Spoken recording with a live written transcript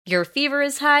Your fever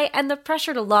is high and the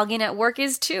pressure to log in at work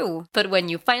is too. But when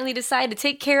you finally decide to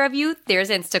take care of you, there's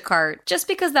Instacart. Just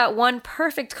because that one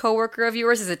perfect coworker of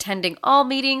yours is attending all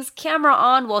meetings, camera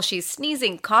on while she's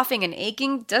sneezing, coughing, and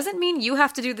aching, doesn't mean you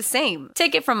have to do the same.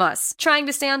 Take it from us. Trying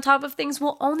to stay on top of things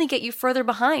will only get you further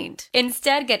behind.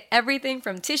 Instead, get everything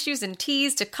from tissues and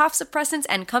teas to cough suppressants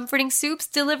and comforting soups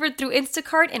delivered through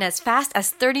Instacart in as fast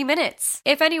as 30 minutes.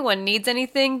 If anyone needs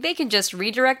anything, they can just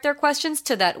redirect their questions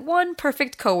to that one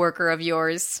perfect coworker of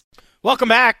yours. Welcome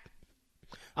back.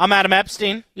 I'm Adam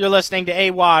Epstein. You're listening to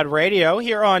Awadd Radio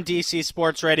here on DC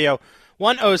Sports Radio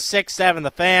 106.7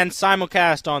 The Fan,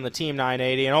 simulcast on the Team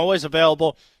 980, and always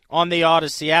available on the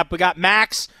Odyssey app. We got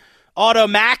Max, Auto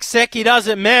Maxick. He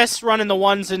doesn't miss running the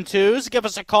ones and twos. Give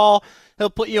us a call. He'll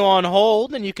put you on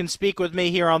hold, and you can speak with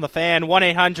me here on The Fan,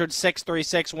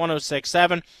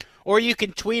 1-800-636-1067, or you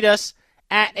can tweet us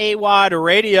at Awadd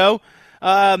Radio.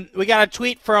 We got a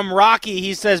tweet from Rocky.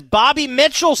 He says, Bobby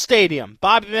Mitchell Stadium.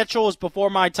 Bobby Mitchell was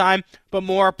before my time, but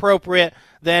more appropriate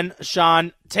than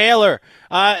Sean Taylor.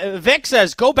 Vic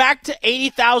says, go back to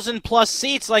 80,000 plus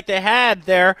seats like they had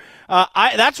there.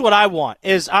 That's what I want.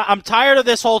 I'm tired of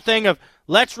this whole thing of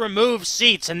let's remove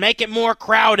seats and make it more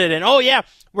crowded. And, oh, yeah,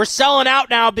 we're selling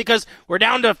out now because we're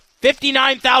down to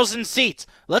 59,000 seats.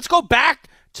 Let's go back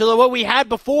to what we had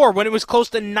before when it was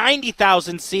close to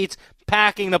 90,000 seats,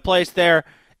 packing the place there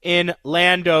in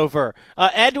Landover.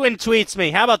 Edwin tweets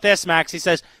me. How about this, Max? He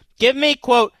says, give me,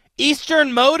 quote,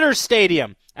 Eastern Motors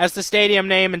Stadium as the stadium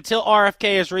name until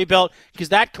RFK is rebuilt, because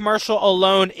that commercial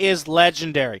alone is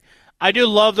legendary. I do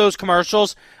love those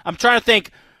commercials. I'm trying to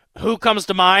think who comes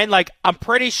to mind. Like, I'm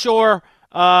pretty sure,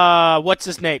 what's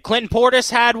his name? Clinton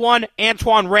Portis had one.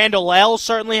 Antoine Randall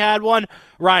certainly had one.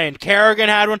 Ryan Kerrigan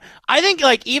had one. I think,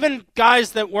 like, even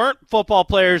guys that weren't football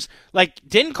players, like,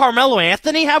 didn't Carmelo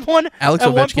Anthony have one? Alex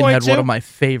Ovechkin had one of my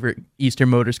favorite Eastern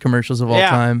Motors commercials of all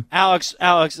time. Alex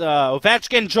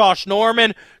Ovechkin, Josh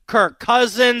Norman, Kirk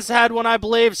Cousins had one, I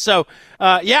believe. So,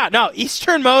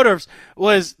 Eastern Motors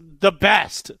was the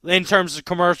best in terms of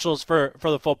commercials for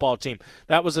the football team.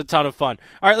 That was a ton of fun.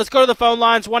 All right, let's go to the phone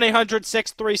lines,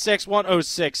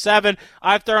 1-800-636-1067.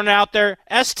 I've thrown out there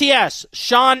STS,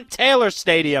 Sean Taylor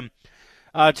Stadium,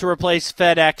 to replace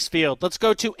FedEx Field. Let's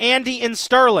go to Andy in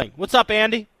Sterling. What's up,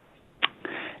 Andy?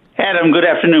 Adam, good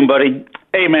afternoon, buddy.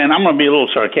 Hey, man, I'm going to be a little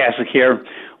sarcastic here.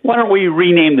 Why don't we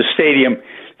rename the stadium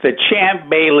the Champ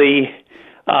Bailey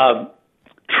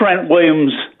Trent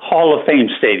Williams Hall of Fame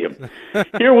Stadium? Here's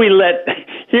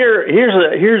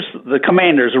the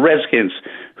Commanders, the Redskins,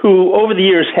 who over the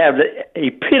years have a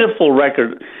pitiful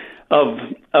record of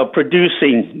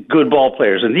producing good ball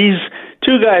players. And these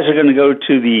two guys are going to go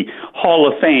to the Hall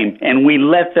of Fame, and we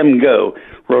let them go.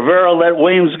 Rivera let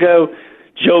Williams go.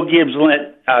 Joe Gibbs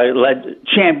let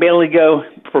Champ Bailey go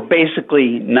for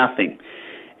basically nothing.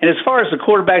 And as far as the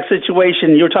quarterback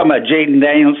situation, you were talking about Jaden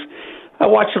Daniels. I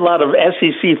watched a lot of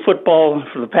SEC football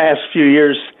for the past few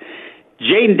years.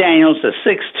 Jaden Daniels is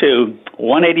 6'2",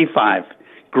 185.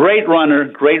 Great runner,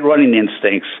 great running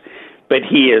instincts, but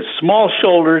he is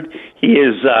small-shouldered.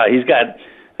 He's got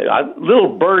a little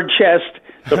bird chest.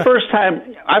 The first time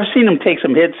I've seen him take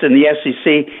some hits in the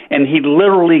SEC, and he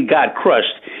literally got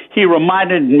crushed. He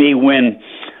reminded me when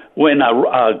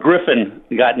Griffin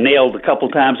got nailed a couple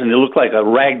times and it looked like a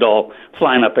rag doll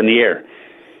flying up in the air.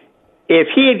 If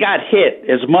he had got hit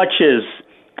as much as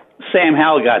Sam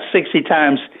Howell got 60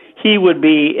 times, he would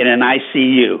be in an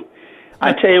ICU.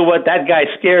 I tell you what, that guy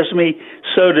scares me.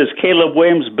 So does Caleb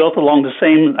Williams, built along the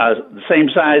same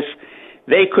size.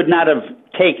 They could not have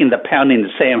taken the pounding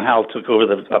that Sam Howell took over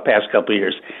the past couple of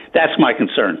years. That's my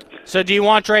concern. So do you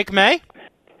want Drake May?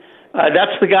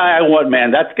 That's the guy I want,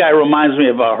 man. That guy reminds me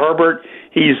of Herbert.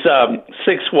 He's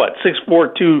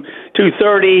 6'4",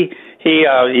 230. He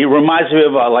reminds me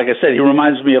of, like I said, he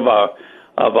reminds me of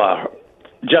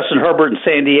Justin Herbert in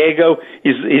San Diego.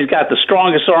 He's got the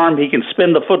strongest arm. He can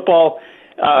spin the football.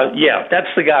 That's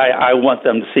the guy I want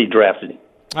them to see drafted.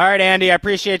 All right, Andy, I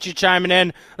appreciate you chiming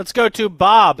in. Let's go to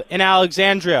Bob in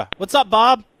Alexandria. What's up,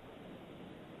 Bob?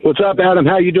 What's up, Adam?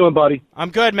 How you doing, buddy?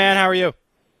 I'm good, man. How are you?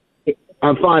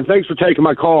 I'm fine. Thanks for taking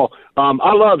my call.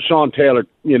 I love Sean Taylor,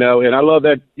 and I love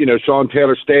that, Sean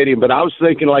Taylor Stadium. But I was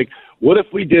thinking, like, what if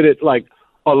we did it like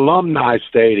Alumni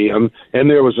Stadium, and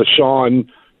there was a Sean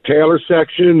Taylor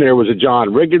section, there was a John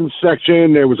Riggins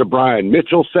section, there was a Brian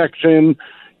Mitchell section,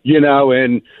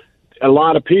 and a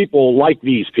lot of people like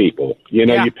these people.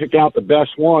 Yeah. You pick out the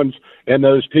best ones, and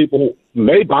those people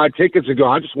may buy tickets and go,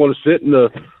 I just want to sit in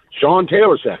the Sean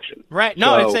Taylor section. Right.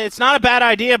 No, it's not a bad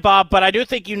idea, Bob, but I do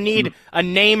think you need a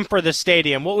name for the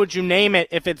stadium. What would you name it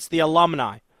if it's the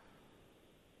Alumni?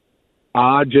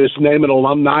 Just name it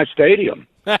Alumni Stadium.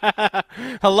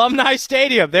 Alumni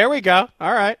Stadium. There we go.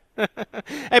 All right.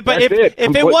 Hey, but That's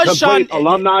if it was Sean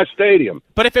Alumni Stadium.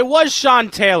 But if it was Sean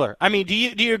Taylor, I mean, do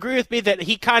you agree with me that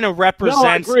he kind of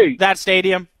represents that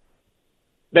stadium?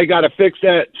 They got to fix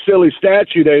that silly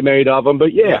statue they made of him.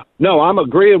 But yeah, no, I'm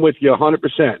agreeing with you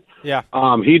 100%. Yeah.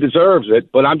 He deserves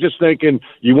it. But I'm just thinking,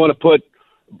 you want to put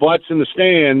butts in the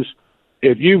stands.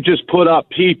 If you just put up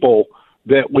people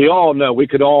that we all know, we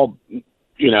could all,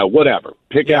 whatever,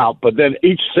 pick out. But then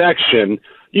each section,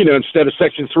 instead of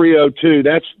section 302,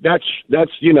 that's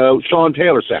Sean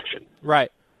Taylor section.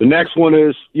 Right. The next one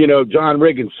is, John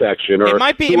Riggins section. Or it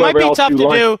might be tough to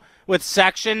do with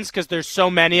sections because there's so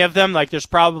many of them. Like there's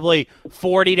probably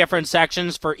 40 different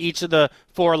sections for each of the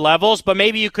 4 levels. But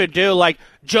maybe you could do like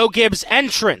Joe Gibbs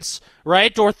entrance,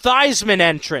 right? Or Theismann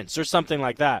entrance or something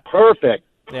like that. Perfect.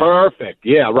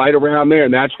 Yeah, right around there.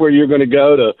 And that's where you're going to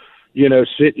go to,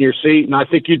 sit in your seat. And I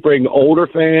think you'd bring older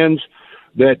fans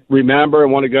that remember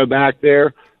and want to go back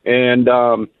there. And,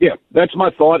 that's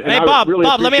my thought. And hey, Bob,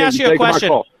 let me ask you a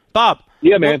question. Bob.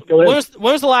 Yeah, man. Go ahead.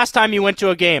 When was the last time you went to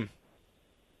a game?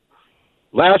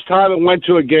 Last time I went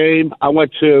to a game, I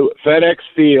went to FedEx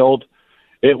Field.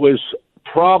 It was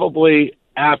probably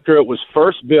after it was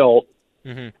first built,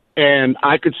 and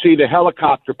I could see the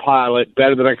helicopter pilot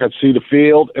better than I could see the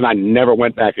field, and I never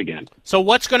went back again. So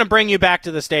what's going to bring you back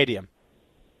to the stadium?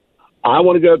 I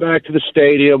want to go back to the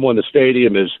stadium when the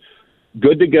stadium is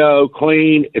good to go,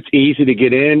 clean, it's easy to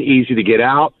get in, easy to get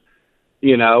out.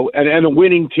 And a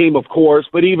winning team, of course,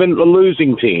 but even a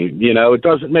losing team, it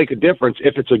doesn't make a difference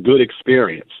if it's a good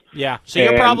experience. Yeah, so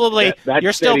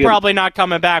you're still probably not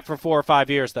coming back for 4 or 5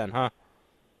 years then, huh?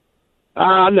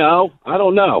 No, I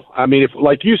don't know. I mean, if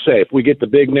like you say, if we get the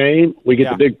big name, we get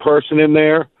the big person in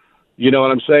there, you know what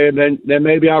I'm saying, then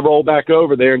maybe I roll back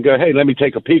over there and go, hey, let me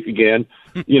take a peek again,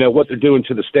 what they're doing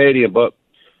to the stadium. But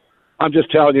I'm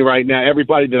just telling you right now,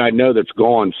 everybody that I know that's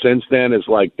gone since then is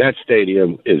like, that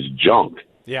stadium is junk.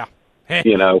 Yeah. It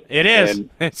is.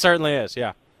 It certainly is,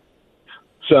 yeah.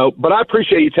 So, but I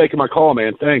appreciate you taking my call,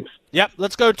 man. Thanks. Yep.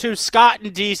 Let's go to Scott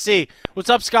in D.C.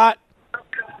 What's up, Scott?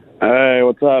 Hey,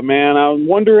 what's up, man? I'm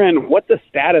wondering what the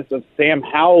status of Sam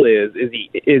Howell is. Is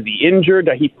he injured?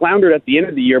 He floundered at the end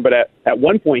of the year, but at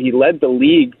one point he led the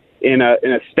league in a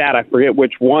stat. I forget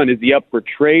which one. Is he up for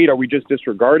trade? Are we just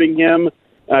disregarding him?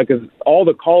 Because all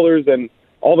the callers and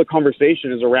all the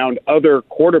conversation is around other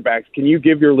quarterbacks. Can you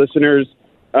give your listeners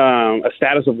a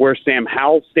status of where Sam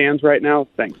Howell stands right now?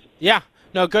 Thanks. Yeah.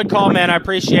 No, good call, man. I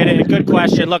appreciate it. Good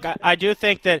question. Look, I do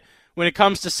think that when it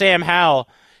comes to Sam Howell,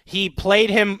 he played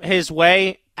his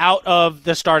way out of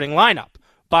the starting lineup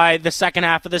by the second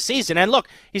half of the season. And look,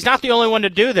 he's not the only one to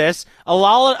do this. A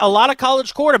lot of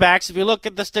college quarterbacks, if you look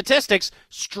at the statistics,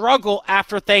 struggle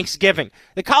after Thanksgiving.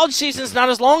 The college season is not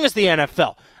as long as the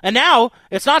NFL. And now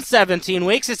it's not 17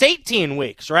 weeks, it's 18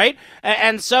 weeks, right?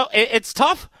 And so it's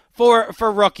tough for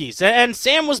rookies. And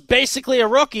Sam was basically a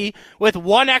rookie with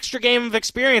one extra game of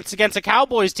experience against a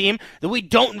Cowboys team that we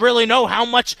don't really know how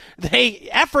much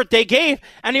effort they gave.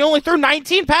 And he only threw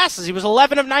 19 passes. He was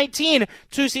 11 of 19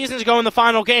 2 seasons ago in the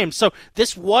final game. So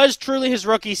this was truly his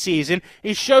rookie season.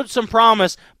 He showed some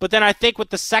promise, but then I think with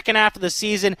the second half of the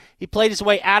season, he played his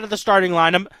way out of the starting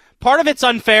lineup. Part of it's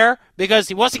unfair because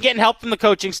he wasn't getting help from the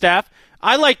coaching staff.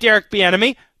 I like Derek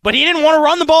Bieniemy, but he didn't want to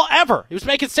run the ball ever. He was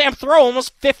making Sam throw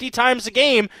almost 50 times a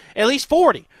game, at least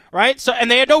 40, right? So, and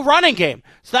they had no running game.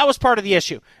 So that was part of the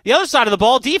issue. The other side of the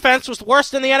ball, defense was the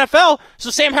worst in the NFL,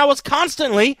 so Sam Howell was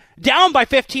constantly down by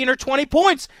 15 or 20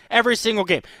 points every single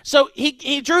game. So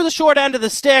he drew the short end of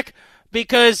the stick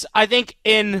because I think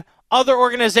in other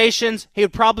organizations, he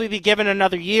would probably be given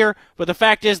another year, but the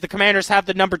fact is the Commanders have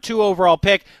the number 2 overall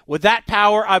pick. With that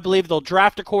power, I believe they'll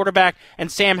draft a quarterback,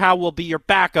 and Sam Howell will be your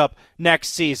backup next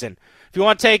season. If you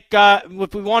want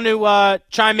to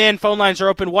chime in, phone lines are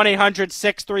open,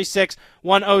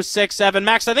 1-800-636-1067.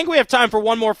 Max, I think we have time for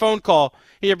one more phone call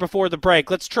here before the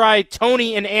break. Let's try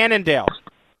Tony in Annandale.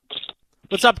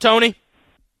 What's up, Tony?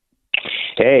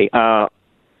 Hey,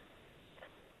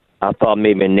 I thought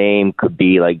maybe a name could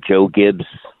be like Joe Gibbs,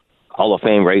 Hall of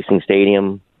Fame Racing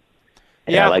Stadium.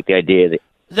 And yeah, I like the idea.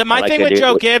 My thing with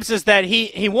Joe Gibbs is that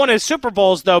he won his Super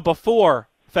Bowls, though, before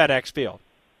FedEx Field.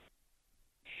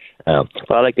 Well,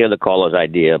 I like the other caller's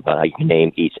idea about how you can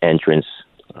name each entrance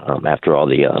after all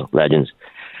the legends.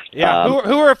 Yeah,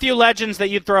 who are a few legends that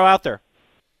you'd throw out there?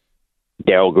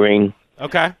 Darryl Green.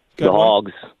 Okay, good the one.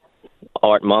 Hogs.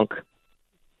 Art Monk.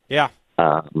 Yeah.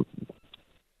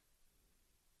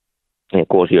 And of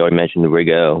course, you already mentioned the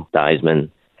Rigo,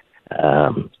 Theismann.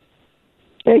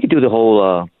 Yeah, you could do the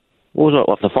whole,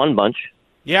 the Fun Bunch?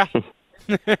 Yeah.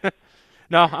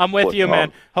 No, I'm with you,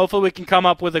 man. Hopefully we can come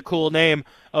up with a cool name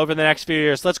over the next few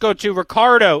years. Let's go to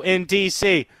Ricardo in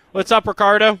D.C. What's up,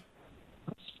 Ricardo?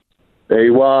 Hey,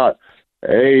 Watt.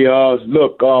 Hey,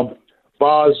 look,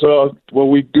 far as what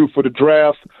we do for the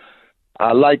draft,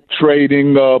 I like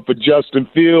trading for Justin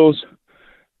Fields.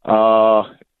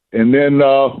 And then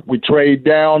we trade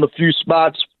down a few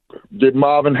spots, get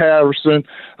Marvin Harrison.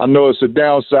 I know it's a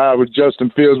downside with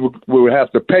Justin Fields. We would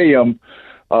have to pay him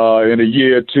in a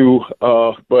year or two,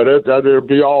 but it'll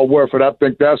be all worth it. I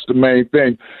think that's the main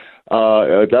thing.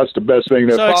 That's the best thing.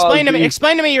 So explain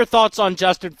to me your thoughts on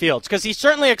Justin Fields, because he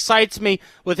certainly excites me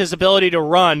with his ability to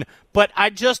run, but I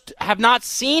just have not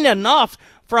seen enough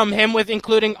from him with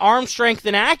including arm strength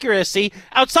and accuracy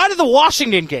outside of the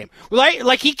Washington game. Right?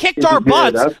 Like, he kicked our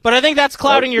butts, but I think that's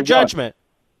clouding your judgment.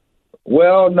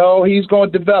 Well, no, he's going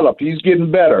to develop. He's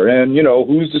getting better. And,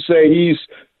 who's to say he's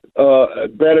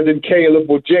better than Caleb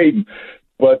or Jaden?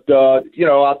 But,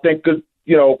 I think,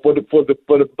 for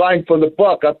the bang for the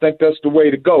buck, I think that's the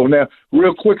way to go. Now,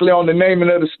 real quickly on the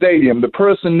naming of the stadium, the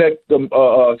person that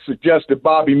suggested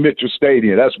Bobby Mitchell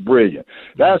Stadium, that's brilliant.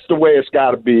 That's the way it's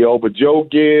got to be, over Joe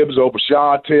Gibbs, over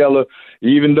Sean Taylor,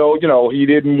 even though, he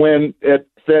didn't win at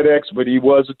FedEx, but he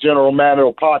was a general manager,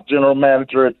 or part general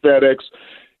manager at FedEx.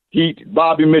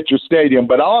 Bobby Mitchell Stadium.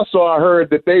 But also I heard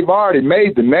that they've already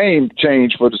made the name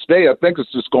change for the stadium. I think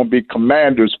it's just going to be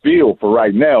Commander's Field for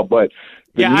right now, but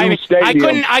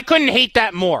I couldn't hate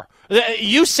that more.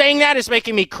 You saying that is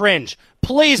making me cringe.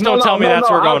 Please don't tell me that's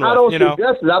where we're going with.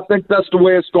 I think that's the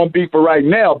way it's going to be for right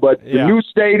now. But the new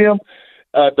stadium,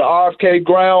 the RFK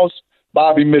grounds,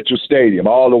 Bobby Mitchell Stadium,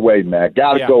 all the way, man.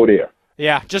 Got to go there.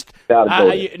 Yeah, just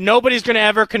nobody's going to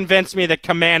ever convince me that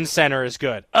Command Center is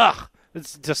good. Ugh,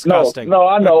 it's disgusting. No,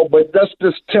 I know, but that's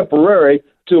just temporary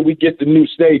till we get the new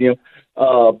stadium.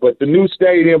 But the new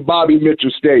stadium, Bobby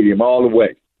Mitchell Stadium, all the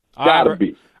way. Gotta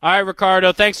be. All right,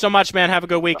 Ricardo. Thanks so much, man. Have a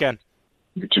good weekend.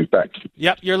 You too. Thanks.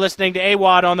 Yep, you're listening to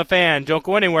Awadd on the Fan. Don't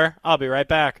go anywhere. I'll be right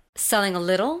back. Selling a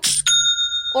little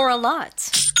or a lot?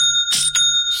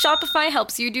 Shopify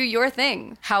helps you do your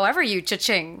thing, however you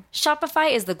cha-ching.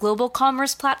 Shopify is the global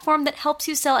commerce platform that helps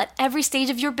you sell at every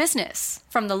stage of your business.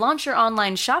 From the launch your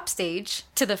online shop stage,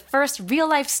 to the first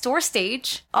real-life store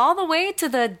stage, all the way to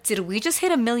the did we just hit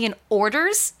 1 million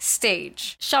orders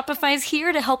stage. Shopify's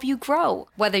here to help you grow.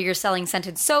 Whether you're selling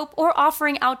scented soap or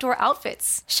offering outdoor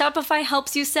outfits, Shopify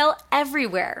helps you sell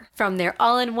everywhere. From their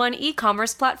all-in-one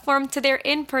e-commerce platform to their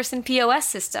in-person POS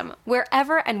system,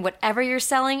 wherever and whatever you're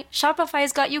selling,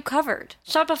 Shopify's got you covered.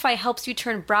 Shopify helps you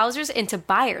turn browsers into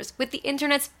buyers with the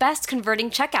internet's best converting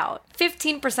checkout.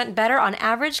 15% better on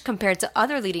average compared to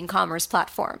other leading commerce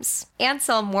platforms. And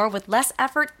sell more with less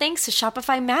effort thanks to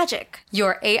Shopify Magic,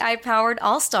 your AI-powered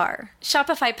all-star.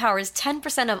 Shopify powers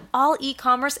 10% of all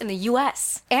e-commerce in the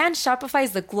U.S. And Shopify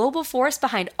is the global force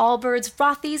behind Allbirds,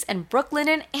 Rothy's, and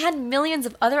Brooklinen, and millions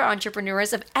of other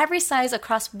entrepreneurs of every size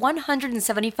across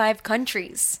 175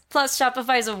 countries. Plus,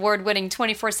 Shopify's award-winning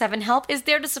 24/7 help is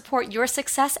there to support your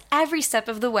success every step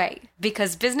of the way.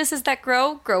 Because businesses that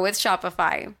grow with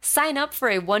Shopify. Sign up for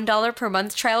a $1 per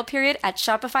month trial period at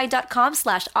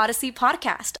shopify.com/Odyssey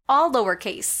Podcast, all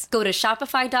lowercase. Go to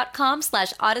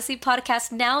shopify.com/Odyssey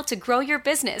Podcast now to grow your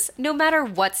business, no matter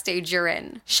what stage you're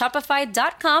in.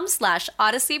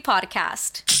 Shopify.com/Odyssey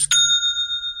Podcast.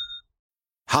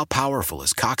 How powerful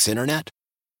is Cox Internet?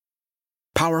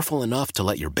 Powerful enough to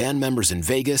let your band members in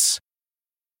Vegas,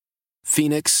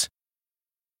 Phoenix,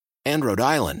 and Rhode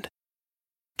Island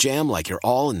jam like you're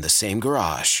all in the same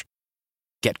garage.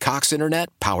 Get Cox Internet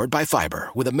powered by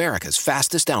fiber with America's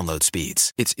fastest download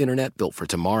speeds. It's internet built for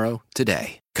tomorrow,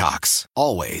 today. Cox,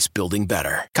 always building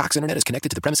better. Cox Internet is connected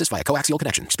to the premises via coaxial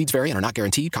connection. Speeds vary and are not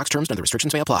guaranteed. Cox terms and other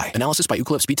restrictions may apply. Analysis by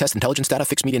Ookla Speed Test Intelligence Data.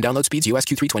 Fixed median download speeds. US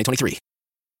Q3 2023.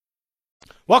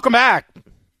 Welcome back.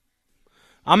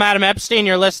 I'm Adam Epstein.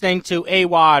 You're listening to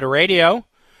Awadd Radio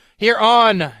here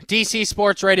on DC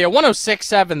Sports Radio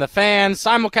 106.7 The Fan,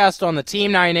 simulcast on the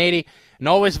Team 980, and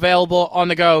always available on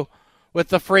the go with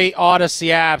the free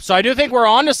Odyssey app. So I do think we're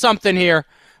on to something here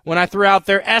when I threw out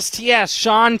their STS,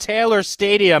 Sean Taylor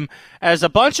Stadium, as a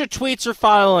bunch of tweets are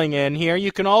filing in here.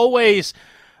 You can always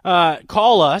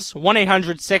call us,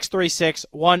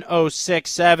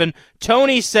 1-800-636-1067.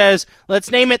 Tony says, let's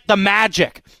name it the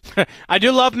Magic. I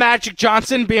do love Magic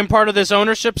Johnson being part of this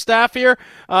ownership staff here,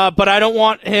 but I don't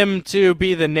want him to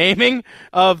be the naming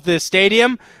of the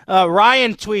stadium.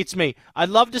 Ryan tweets me, I'd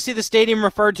love to see the stadium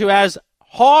referred to as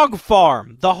Hog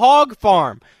Farm, the Hog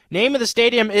Farm. Name of the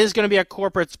stadium is going to be a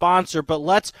corporate sponsor, but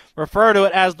let's refer to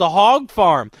it as the Hog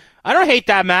Farm. I don't hate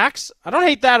that, Max. I don't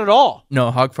hate that at all. No,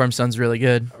 Hog Farm sounds really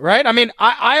good. Right? I mean,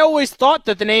 I always thought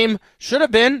that the name should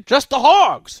have been just the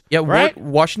Hogs. Yeah, right?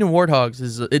 Washington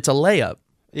Warthogs, it's a layup.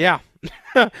 Yeah.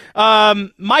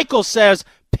 Michael says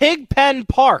Pigpen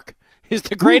Park is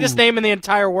the greatest name in the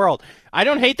entire world. I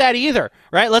don't hate that either,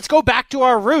 right? Let's go back to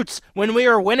our roots when we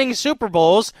were winning Super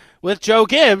Bowls with Joe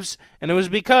Gibbs, and it was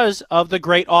because of the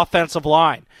great offensive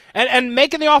line. And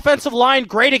making the offensive line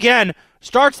great again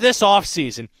starts this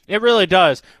offseason. It really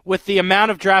does, with the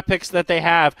amount of draft picks that they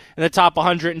have in the top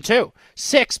 102.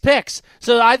 6 picks.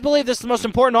 So I believe this is the most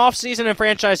important offseason in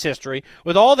franchise history,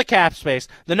 with all the cap space,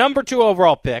 the number 2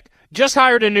 overall pick, just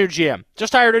hired a new GM,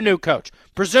 just hired a new coach.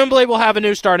 Presumably we'll have a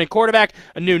new starting quarterback,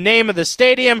 a new name of the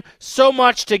stadium, so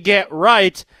much to get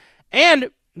right.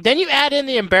 And then you add in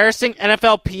the embarrassing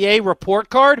NFLPA report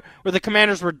card where the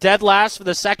Commanders were dead last for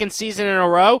the second season in a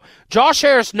row. Josh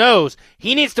Harris knows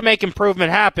he needs to make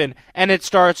improvement happen, and it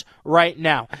starts right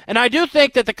now. And I do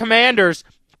think that the Commanders'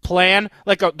 plan,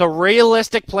 the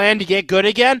realistic plan to get good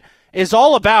again, is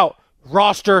all about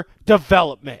roster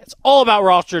development. It's all about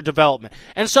roster development.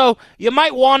 And so you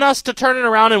might want us to turn it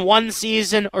around in one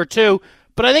season or two,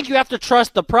 but I think you have to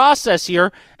trust the process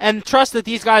here and trust that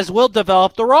these guys will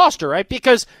develop the roster, right?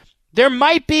 Because there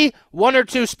might be 1 or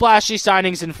 2 splashy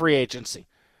signings in free agency.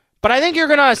 But I think you're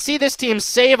going to see this team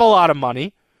save a lot of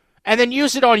money and then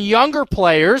use it on younger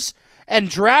players and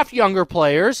draft younger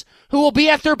players who will be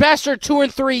at their best for 2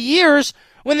 and 3 years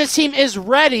when this team is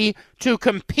ready to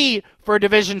compete for a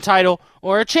division title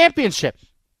or a championship.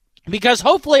 Because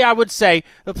hopefully, I would say,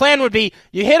 the plan would be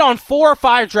you hit on 4 or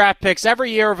 5 draft picks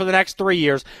every year over the next 3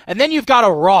 years, and then you've got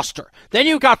a roster. Then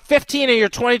you've got 15 of your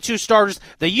 22 starters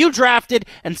that you drafted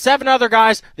and 7 other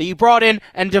guys that you brought in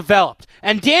and developed.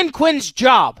 And Dan Quinn's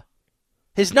job,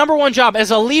 his number one job as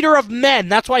a leader of men,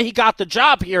 that's why he got the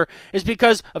job here, is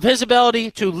because of his ability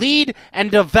to lead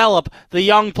and develop the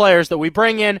young players that we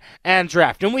bring in and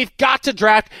draft. And we've got to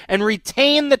draft and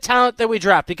retain the talent that we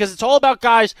draft because it's all about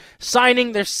guys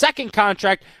signing their second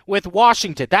contract with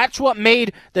Washington. That's what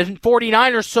made the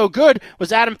 49ers so good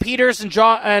was Adam Peters and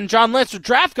John Lynch would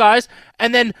draft guys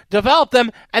and then develop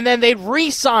them, and then they'd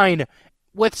re-sign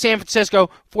with San Francisco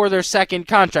for their second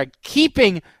contract,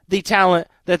 keeping the talent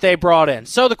that they brought in.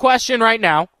 So the question right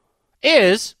now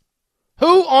is,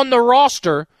 who on the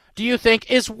roster do you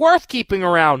think is worth keeping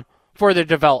around for their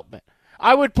development?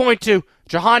 I would point to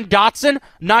Jahan Dotson,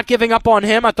 not giving up on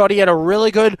him. I thought he had a really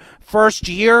good first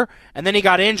year, and then he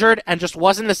got injured and just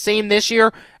wasn't the same this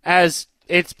year, as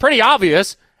it's pretty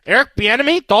obvious. Eric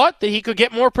Bieniemy thought that he could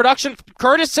get more production from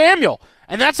Curtis Samuel,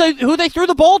 and that's who they threw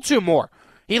the ball to more.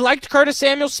 He liked Curtis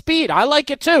Samuel's speed. I like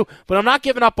it too, but I'm not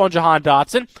giving up on Jahan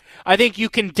Dotson. I think you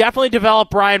can definitely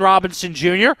develop Brian Robinson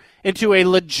Jr. into a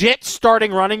legit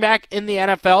starting running back in the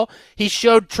NFL. He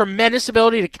showed tremendous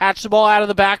ability to catch the ball out of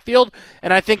the backfield,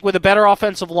 and I think with a better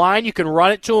offensive line, you can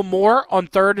run it to him more on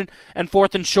 3rd and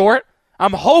 4th and short.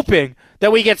 I'm hoping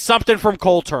that we get something from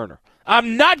Cole Turner.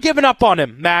 I'm not giving up on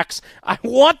him, Max. I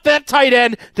want that tight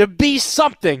end to be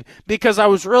something because I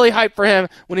was really hyped for him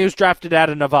when he was drafted out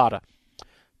of Nevada.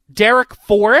 Derek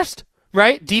Forrest,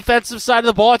 right? Defensive side of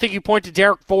the ball. I think you point to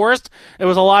Derek Forrest. There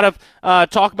was a lot of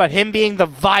talk about him being the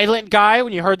violent guy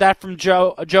when you heard that from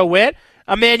Joe Witt.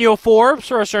 Emmanuel Forbes,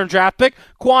 first-round draft pick.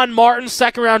 Quan Martin,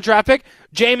 second-round draft pick.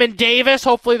 Jamin Davis,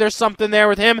 hopefully there's something there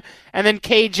with him. And then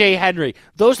KJ Henry.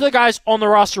 Those are the guys on the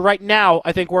roster right now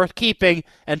I think worth keeping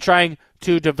and trying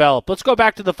to develop. Let's go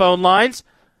back to the phone lines.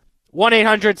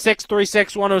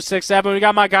 1-800-636-1067. We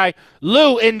got my guy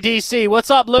Lou in D.C. What's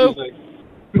up, Lou?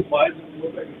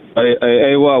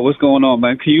 Hey, wow, what's going on,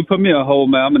 man? Can you put me on hold,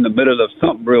 man? I'm in the middle of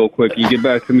something real quick. Can you get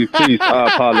back to me, please?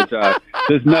 I apologize.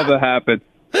 This never happened.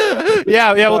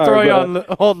 Yeah, we'll throw you on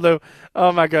hold, Lou.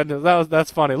 Oh, my goodness.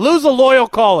 That's funny. Lou's a loyal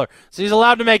caller, so he's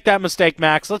allowed to make that mistake,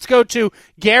 Max. Let's go to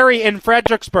Gary in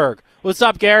Fredericksburg. What's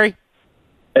up, Gary?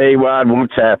 Hey, Rod,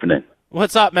 what's happening?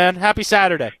 What's up, man? Happy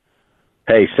Saturday.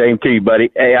 Hey, same to you,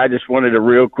 buddy. Hey, I just wanted to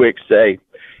real quick say,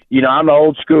 I'm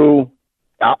old school.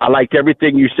 I liked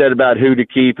everything you said about who to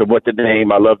keep and what to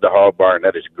name. I love the Hog Barn.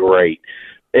 That is great.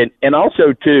 And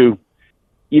also, too,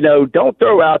 don't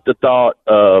throw out the thought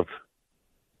of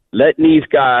letting these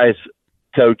guys,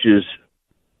 coaches,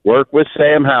 work with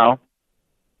Sam Howell.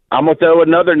 I'm going to throw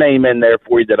another name in there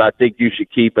for you that I think you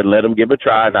should keep and let them give a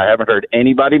try, and I haven't heard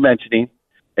anybody mentioning,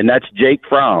 and that's Jake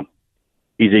Fromm.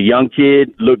 He's a young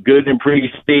kid, looked good in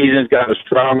preseason. He's got a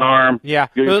strong arm. Yeah,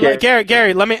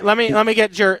 Gary, let me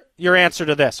get your answer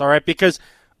to this, all right? Because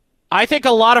I think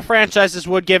a lot of franchises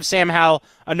would give Sam Howell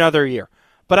another year,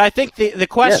 but I think the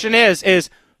question is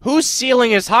whose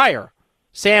ceiling is higher,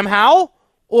 Sam Howell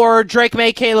or Drake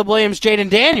May, Caleb Williams, Jaden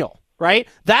Daniel, right?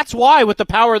 That's why with the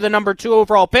power of the number 2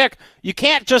 overall pick, you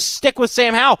can't just stick with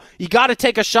Sam Howell. You got to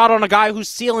take a shot on a guy whose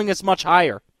ceiling is much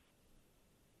higher.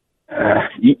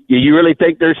 You really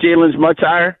think their ceiling's much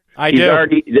higher? I do.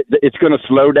 It's going to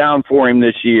slow down for him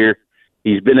this year.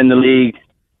 He's been in the league.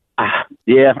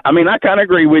 Yeah, I mean, I kind of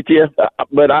agree with you,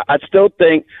 but I still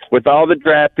think with all the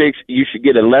draft picks, you should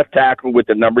get a left tackle with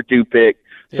the number 2 pick,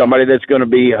 somebody that's going to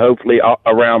be hopefully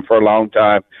around for a long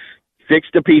time. Fix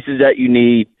the pieces that you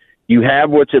need. You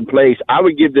have what's in place. I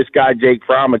would give this guy Jake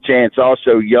Fromm a chance.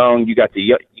 Also young, you got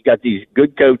these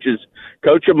good coaches.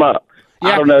 Coach them up. Yeah.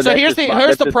 I don't know. So here's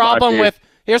the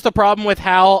problem with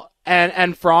Howell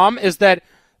and Fromm is that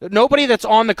nobody that's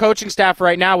on the coaching staff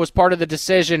right now was part of the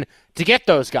decision to get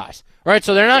those guys, right?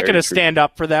 So they're not going to stand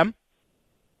up for them.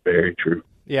 Very true.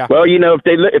 Yeah. Well,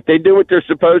 if they do what they're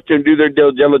supposed to and do their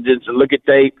due diligence and look at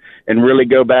tape and really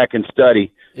go back and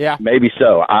study, maybe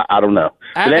so. I don't know.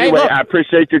 But anyway, I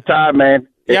appreciate your time, man.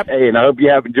 Yep. Hey, and I hope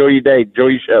you enjoy your day. Enjoy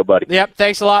your show, buddy. Yep.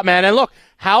 Thanks a lot, man. And look,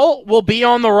 Howell will be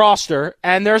on the roster,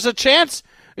 and there's a chance,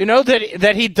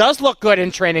 that he does look good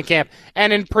in training camp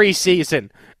and in preseason.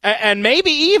 And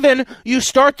maybe even you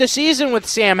start the season with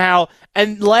Sam Howell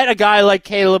and let a guy like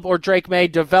Caleb or Drake May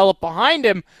develop behind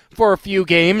him for a few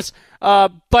games.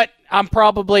 But I'm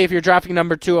probably, if you're drafting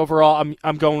number 2 overall,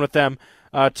 I'm going with them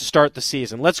to start the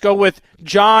season. Let's go with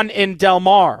John in Del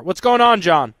Mar. What's going on,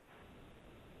 John?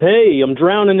 Hey, I'm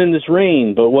drowning in this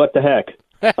rain, but what the heck?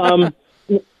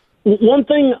 One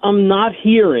thing I'm not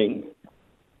hearing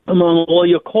among all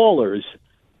your callers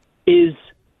is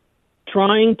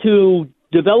trying to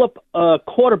develop a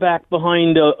quarterback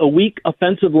behind a weak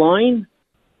offensive line.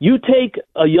 You take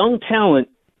a young talent,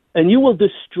 and you will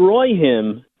destroy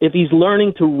him if he's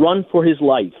learning to run for his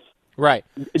life. Right.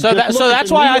 So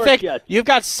that's why I think you've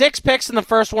got 6 picks in the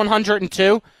first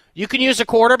 102. You can use a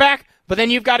quarterback, but then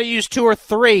you've got to use 2 or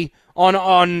 3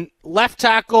 on left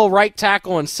tackle, right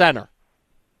tackle, and center.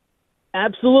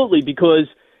 Absolutely, because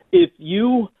if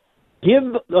you give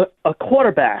a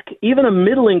quarterback, even a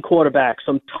middling quarterback,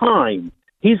 some time,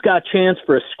 he's got chance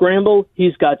for a scramble.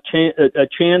 He's got a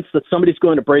chance that somebody's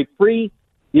going to break free.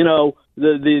 The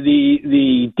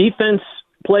defense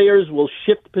players will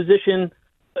shift position.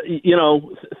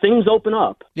 Things open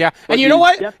up. Yeah, and you know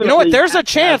what? There's a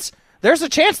chance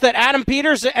that Adam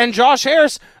Peters and Josh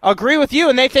Harris agree with you,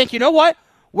 and they think, you know what?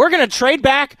 We're going to trade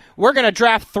back. We're going to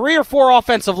draft 3 or 4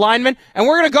 offensive linemen, and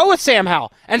we're going to go with Sam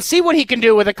Howell and see what he can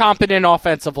do with a competent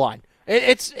offensive line.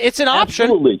 It's an option.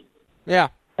 Absolutely. Yeah.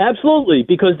 Absolutely,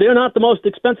 because they're not the most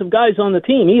expensive guys on the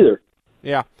team either.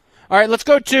 Yeah. All right, let's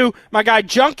go to my guy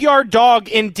Junkyard Dog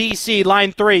in D.C.,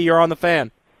 line 3. You're on the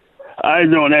Fan. How you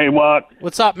doing, Awadd?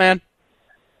 What's up, man?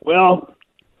 Well,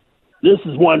 this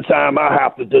is one time I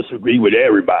have to disagree with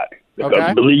everybody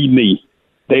because believe me,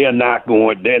 they are not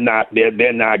going. They're not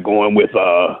going with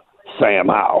Sam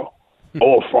Howell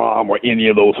or Fromm or any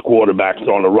of those quarterbacks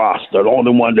on the roster. The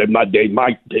only one that they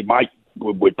might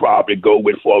would probably go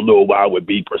with for a little while would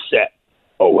be Brissett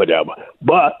or whatever.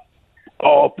 But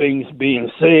all things being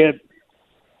said,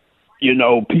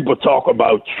 people talk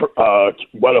about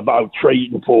what about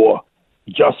trading for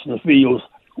Justin Fields?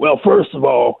 Well, first of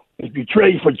all, if you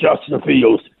trade for Justin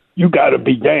Fields, you got to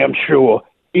be damn sure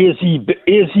is he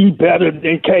better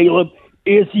than Caleb?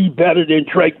 Is he better than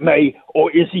Drake May?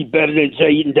 Or is he better than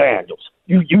Jaden Daniels?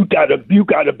 You got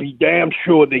to be damn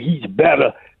sure that he's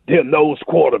better than those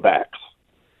quarterbacks.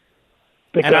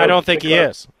 And I don't think he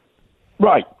is.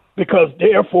 Right, because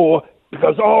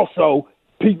also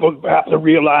people have to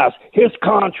realize his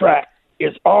contract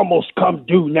is almost come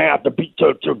due now to be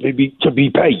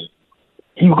paid.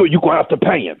 You're going to have to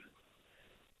pay him.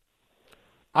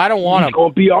 I don't want him.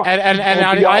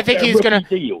 I think he's going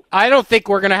to. I don't think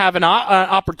we're going to have an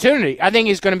opportunity. I think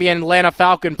he's going to be an Atlanta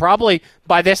Falcon probably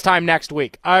by this time next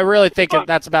week. I really think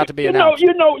that's about to be announced. I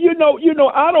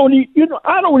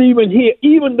don't even hear,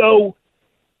 even though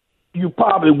you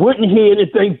probably wouldn't hear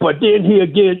anything, but then here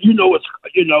again,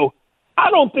 I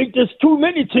don't think there's too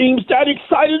many teams that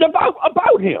excited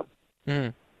about him.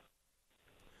 Mm.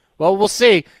 Well, we'll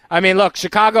see. I mean, look,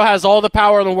 Chicago has all the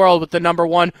power in the world with the number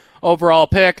 1 overall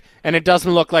pick, and it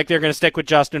doesn't look like they're going to stick with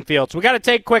Justin Fields. We got to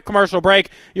take a quick commercial break.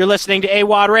 You're listening to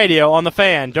Awadd Radio on The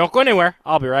Fan. Don't go anywhere.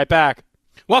 I'll be right back.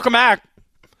 Welcome back.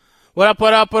 What up,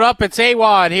 what up, what up? It's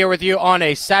Awadd here with you on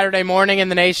a Saturday morning in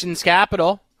the nation's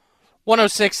capital.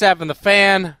 106.7 The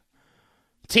Fan,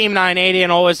 Team 980,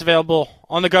 and always available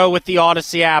on the go with the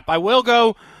Odyssey app. I will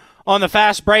go on the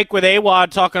fast break with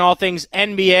Awadd talking all things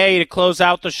NBA to close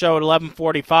out the show at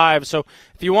 11:45. So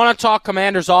if you want to talk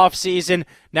Commanders offseason,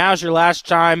 now's your last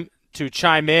time to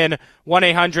chime in.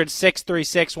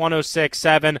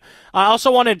 1-800-636-1067. I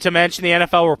also wanted to mention the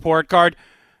NFL report card.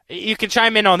 You can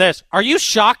chime in on this. Are you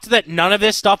shocked that none of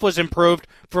this stuff was improved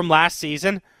from last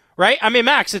season? Right? I mean,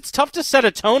 Max, it's tough to set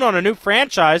a tone on a new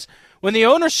franchise when the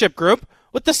ownership group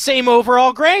with the same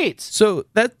overall grades. So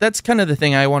that's kind of the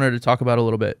thing I wanted to talk about a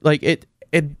little bit. Like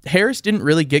Harris didn't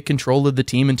really get control of the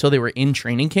team until they were in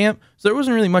training camp, so there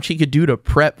wasn't really much he could do to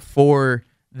prep for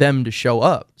them to show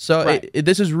up. So right.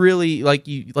 This is really, like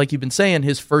you've been saying,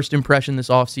 his first impression this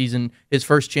offseason, his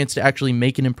first chance to actually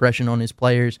make an impression on his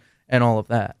players and all of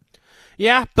that.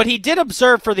 Yeah, but he did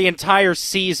observe for the entire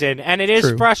season, and it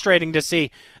is frustrating to see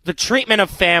the treatment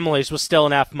of families was still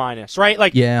an F-, right?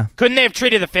 Like, yeah. Couldn't they have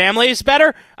treated the families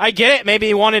better? I get it. Maybe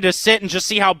he wanted to sit and just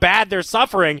see how bad they're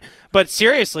suffering, but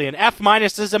seriously, an F-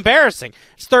 is embarrassing.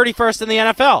 It's 31st in the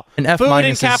NFL. An F- Food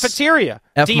in cafeteria.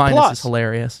 F- D+. is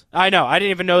hilarious. I know. I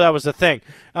didn't even know that was a thing.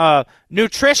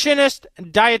 Nutritionist,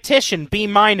 dietitian, B-.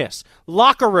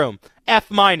 Locker room, F-.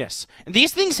 And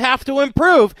these things have to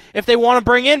improve if they want to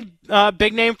bring in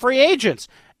big-name free agents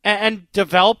and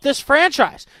develop this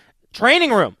franchise.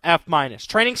 Training room, F-.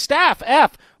 Training staff,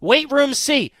 F. Weight room,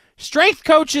 C. Strength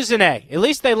coaches, an A. At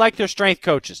least they like their strength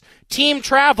coaches. Team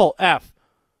travel, F.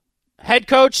 Head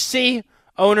coach, C.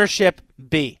 Ownership,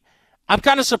 B. I'm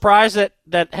kind of surprised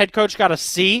that head coach got a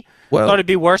C. Well, thought it'd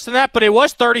be worse than that, but it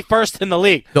was 31st in the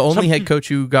league. The only head coach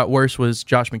who got worse was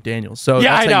Josh McDaniels. So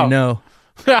yeah, that's how you know.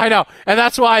 I know. And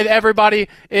that's why everybody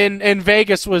in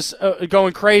Vegas was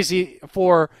going crazy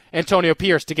for Antonio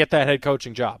Pierce to get that head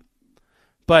coaching job.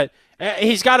 But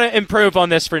he's got to improve on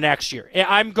this for next year.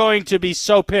 I'm going to be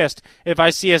so pissed if I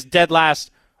see us dead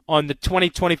last on the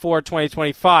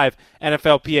 2024-2025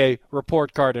 NFLPA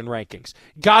report card and rankings.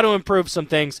 Got to improve some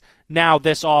things now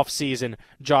this offseason,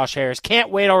 Josh Harris. Can't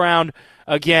wait around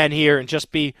again here and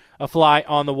just be a fly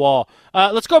on the wall.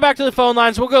 Let's go back to the phone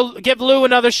lines. We'll go give Lou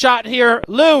another shot here.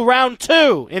 Lou, round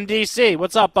 2 in D.C.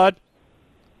 What's up, bud?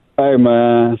 Hey,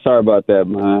 man. Sorry about that,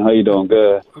 man. How you doing?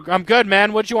 Good. I'm good,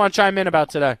 man. What you want to chime in about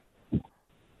today?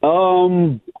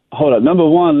 Hold up. Number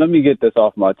one, let me get this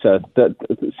off my chest.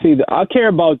 I care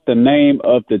about the name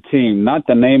of the team, not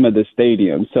the name of the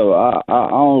stadium. So I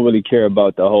don't really care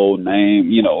about the whole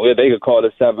name. You know, they could call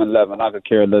it 7-Eleven. I could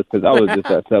care less because I was just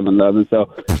at 7-Eleven.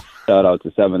 So shout out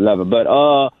to 7-Eleven. But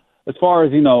as far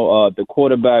as, the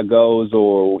quarterback goes,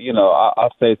 or,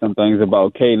 I'll say some things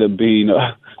about Caleb being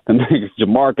the next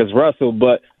Jamarcus Russell,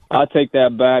 but I take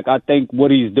that back. I think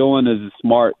what he's doing is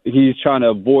smart. He's trying to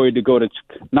avoid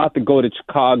not to go to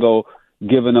Chicago,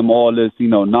 giving them all this,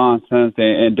 nonsense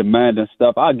and demanding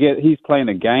stuff. I get he's playing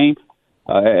a game,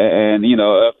 and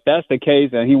if that's the case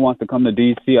and he wants to come to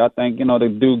DC, I think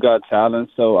the dude got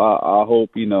talent. So I hope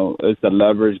it's a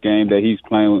leverage game that he's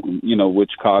playing, with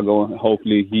Chicago, and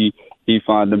hopefully he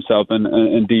finds himself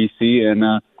in DC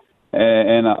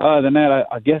and other than that,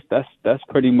 I guess that's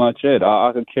pretty much it.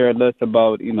 I could care less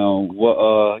about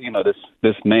what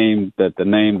this name,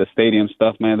 the stadium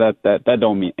stuff, man. That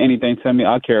don't mean anything to me.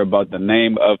 I care about the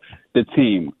name of the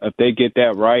team. If they get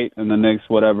that right in the next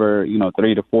 3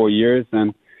 to 4 years,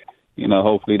 then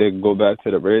hopefully they can go back to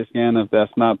the Redskins. If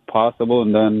that's not possible,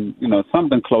 and then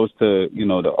something close to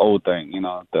the old thing,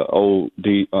 the old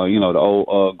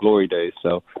glory days.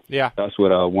 So yeah, that's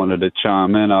what I wanted to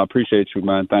chime in. I appreciate you,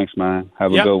 man. Thanks, man.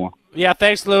 Have a good one. Yeah,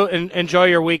 thanks, Lou, and enjoy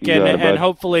your weekend. Yeah, and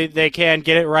hopefully they can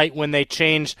get it right when they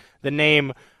change the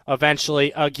name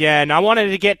eventually again. I wanted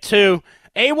to get to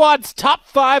Awadd's top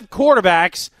 5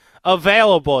 quarterbacks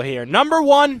available here. Number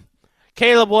 1,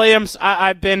 Caleb Williams.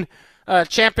 I've been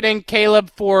championing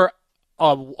Caleb for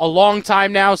a long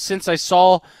time now, since I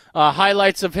saw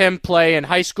highlights of him play in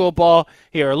high school ball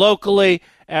here locally,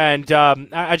 and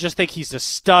I just think he's a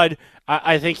stud.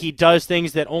 I think he does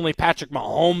things that only Patrick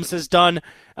Mahomes has done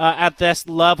at this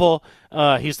level.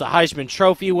 He's the Heisman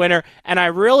Trophy winner, and I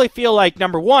really feel like,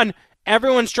 number 1,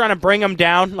 everyone's trying to bring him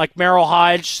down, like Merrill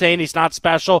Hyde saying he's not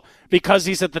special because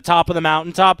he's at the top of the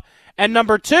mountaintop, and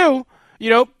number 2,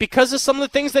 because of some of the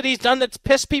things that he's done that's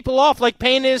pissed people off, like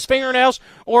painting his fingernails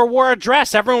or wore a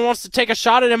dress. Everyone wants to take a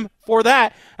shot at him for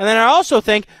that. And then I also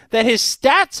think that his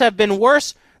stats have been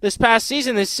worse this past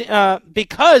season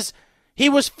because he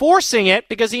was forcing it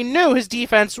because he knew his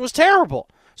defense was terrible.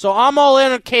 So I'm all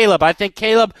in on Caleb. I think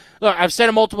Caleb look, I've said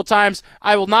it multiple times,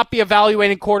 I will not be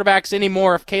evaluating quarterbacks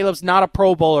anymore if Caleb's not a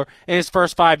Pro Bowler in his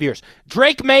first 5 years.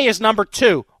 Drake May is number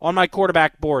 2 on my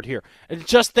quarterback board here. I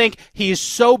just think he is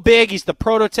so big. He's the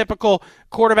prototypical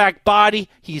quarterback body.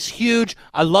 He's huge.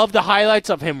 I love the highlights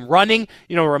of him running.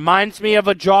 Reminds me of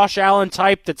a Josh Allen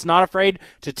type that's not afraid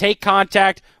to take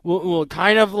contact.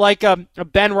 Kind of like a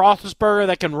Ben Roethlisberger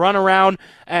that can run around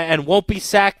and won't be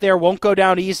sacked there, won't go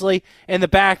down easily in the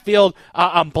backfield.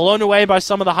 I'm blown away by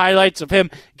some of the highlights of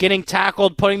him getting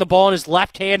tackled, putting the ball in his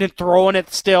left hand and throwing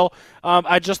it still.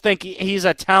 I just think he's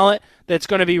a talent that's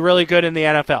going to be really good in the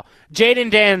NFL.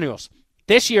 Jaden Daniels,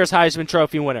 this year's Heisman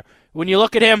Trophy winner. When you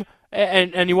look at him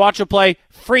and you watch him play,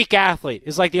 freak athlete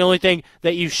is like the only thing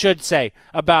that you should say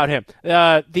about him.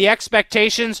 The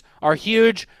expectations are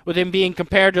huge with him being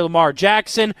compared to Lamar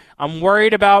Jackson. I'm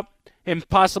worried about him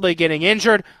possibly getting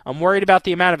injured. I'm worried about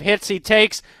the amount of hits he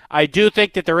takes. I do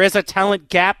think that there is a talent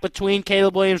gap between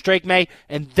Caleb Williams, Drake May,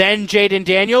 and then Jaden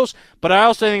Daniels, but I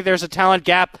also think there's a talent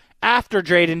gap after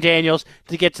Jaden Daniels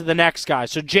to get to the next guy.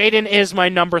 So Jaden is my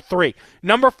number 3.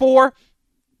 Number 4,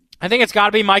 I think it's got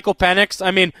to be Michael Penix.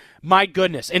 I mean, my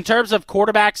goodness. In terms of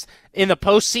quarterbacks in the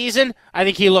postseason, I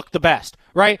think he looked the best,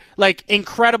 right? Like,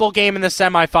 incredible game in the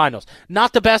semifinals.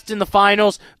 Not the best in the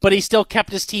finals, but he still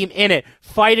kept his team in it,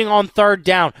 fighting on third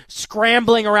down,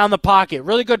 scrambling around the pocket,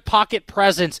 really good pocket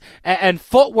presence and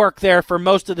footwork there for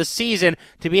most of the season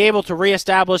to be able to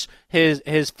reestablish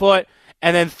his foot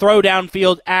and then throw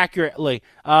downfield accurately.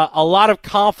 A lot of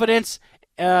confidence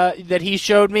that he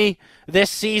showed me this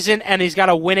season, and he's got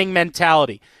a winning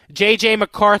mentality. J.J.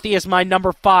 McCarthy is my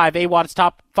number 5. Awadd's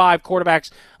top 5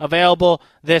 quarterbacks available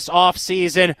this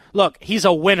offseason. Look, he's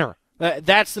a winner.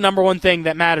 That's the number one thing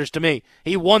that matters to me.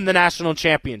 He won the national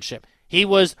championship. He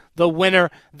was the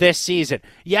winner this season.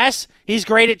 Yes, he's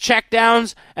great at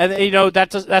checkdowns, and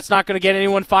that's not going to get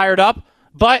anyone fired up,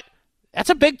 but that's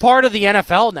a big part of the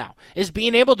NFL now, is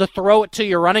being able to throw it to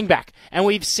your running back. And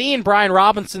we've seen Brian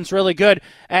Robinson's really good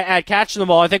at catching the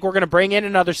ball. I think we're going to bring in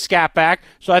another scat back,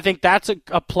 so I think that's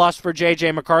a plus for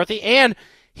J.J. McCarthy. And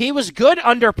he was good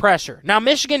under pressure. Now,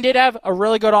 Michigan did have a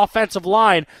really good offensive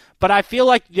line, but I feel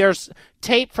like there's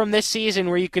tape from this season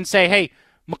where you can say, hey,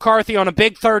 McCarthy on a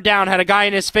big third down had a guy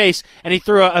in his face, and he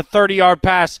threw a 30-yard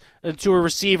pass to a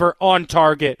receiver on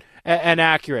target and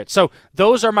accurate. So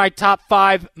those are my top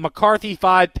 5. McCarthy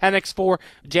 5, Penix 4,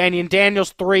 Jaden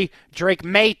Daniels 3, Drake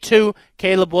May 2,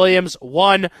 Caleb Williams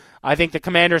 1. I think the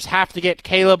Commanders have to get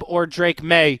Caleb or Drake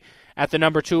May at the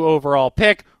number 2 overall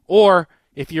pick. Or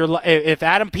if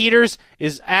Adam Peters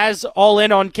is as all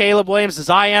in on Caleb Williams as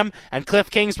I am, and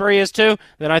Cliff Kingsbury is too,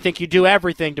 then I think you do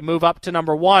everything to move up to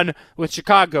number 1 with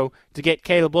Chicago to get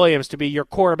Caleb Williams to be your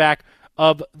quarterback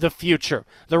of the future.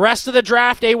 The rest of the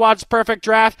draft, Awadd's perfect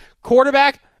draft,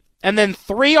 quarterback, and then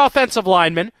 3 offensive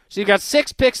linemen. So you've got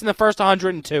 6 picks in the first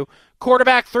 102.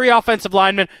 Quarterback, 3 offensive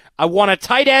linemen. I want a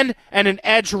tight end and an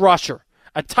edge rusher.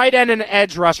 A tight end and an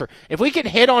edge rusher. If we can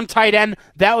hit on tight end,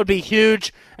 that would be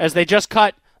huge, as they just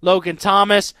cut Logan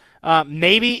Thomas.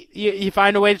 Maybe you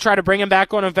find a way to try to bring him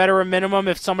back on a veteran minimum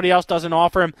if somebody else doesn't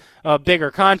offer him a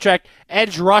bigger contract.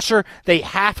 Edge rusher, they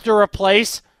have to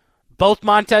replace both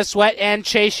Montez Sweat and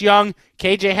Chase Young.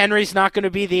 KJ Henry's not going to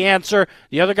be the answer.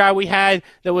 The other guy we had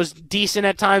that was decent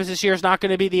at times this year is not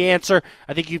going to be the answer.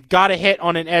 I think you've got to hit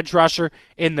on an edge rusher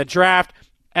in the draft.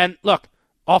 And look,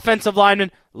 offensive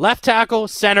lineman, left tackle,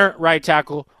 center, right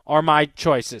tackle are my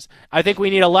choices. I think we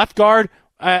need a left guard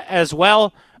as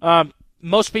well.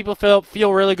 Most people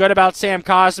feel really good about Sam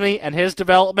Cosmi and his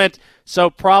development,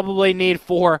 so probably need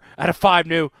 4 out of 5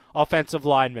 new offensive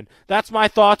linemen. That's my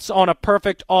thoughts on a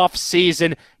perfect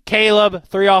off-season. Caleb,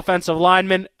 3 offensive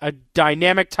linemen, a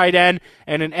dynamic tight end,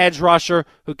 and an edge rusher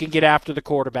who can get after the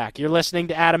quarterback. You're listening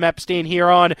to Adam Epstein here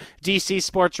on DC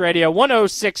Sports Radio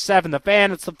 106.7 The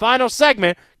Fan. It's the final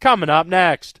segment coming up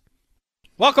next.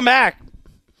 Welcome back.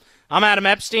 I'm Adam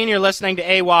Epstein. You're listening to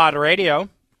Awadd Radio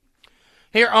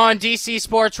here on DC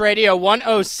Sports Radio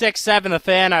 106.7 The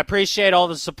Fan. I appreciate all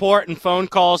the support and phone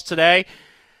calls today.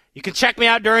 You can check me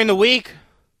out during the week,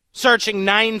 searching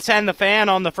 910 The Fan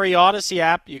on the free Odyssey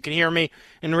app. You can hear me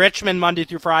in Richmond Monday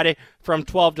through Friday from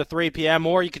 12 to 3 p.m.,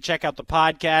 or you can check out the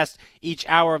podcast. Each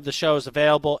hour of the show is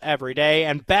available every day,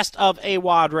 and Best of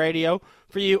Awadd Radio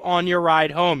for you on your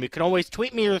ride home. You can always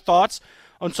tweet me your thoughts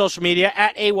on social media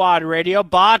at Awadd Radio.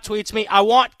 Bob tweets me, I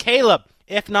want Caleb.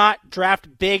 If not,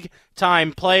 draft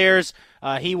big-time players.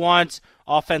 He wants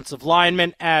offensive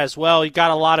linemen as well. You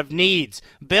got a lot of needs.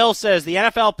 Bill says the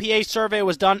NFLPA survey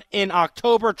was done in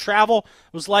October. Travel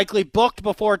was likely booked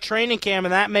before training camp,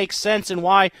 and that makes sense in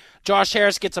why Josh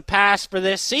Harris gets a pass for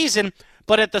this season.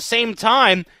 But at the same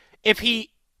time, if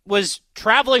he was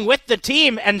traveling with the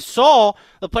team and saw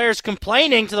the players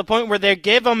complaining to the point where they're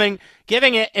giving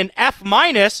it an F-,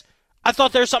 I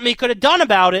thought there was something he could have done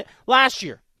about it last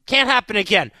year. Can't happen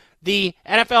again. The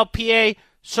NFLPA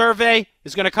survey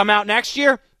is going to come out next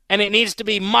year, and it needs to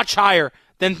be much higher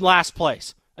than last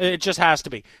place. It just has to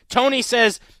be. Tony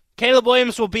says, Caleb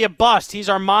Williams will be a bust. He's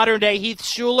our modern-day Heath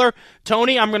Schuler.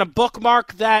 Tony, I'm going to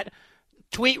bookmark that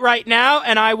tweet right now,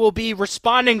 and I will be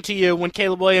responding to you when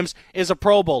Caleb Williams is a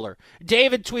Pro Bowler.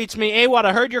 David tweets me, Awadd,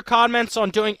 I heard your comments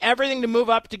on doing everything to move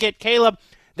up to get Caleb.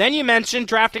 Then you mentioned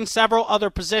drafting several other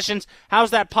positions.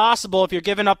 How's that possible if you're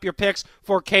giving up your picks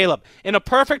for Caleb? In a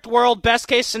perfect world, best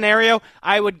case scenario,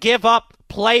 I would give up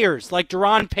players like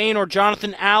Deron Payne or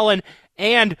Jonathan Allen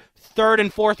and 3rd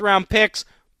and 4th round picks,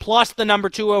 plus the number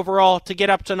 2 overall to get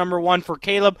up to number 1 for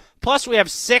Caleb. Plus we have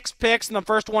 6 picks in the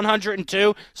first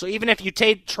 102, so even if you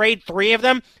trade 3 of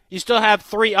them, you still have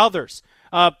 3 others.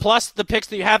 Plus the picks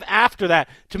that you have after that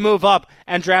to move up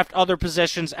and draft other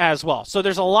positions as well. So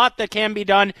there's a lot that can be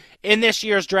done in this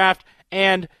year's draft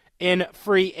and in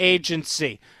free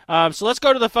agency. So let's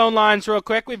go to the phone lines real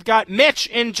quick. We've got Mitch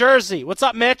in Jersey. What's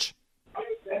up, Mitch?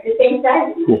 How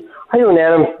you doing,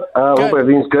 Adam? Hope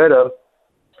everything's good.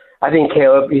 I think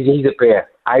Caleb, he's a bear.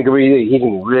 I agree that he's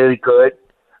been really good,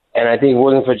 and I think if it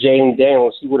wasn't for Jaden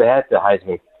Daniels, he would have had the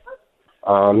Heisman.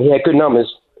 He had good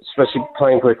numbers, especially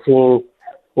playing for a team.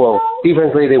 Well,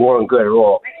 defensively, they weren't good at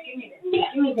all.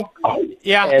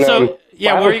 Yeah, and,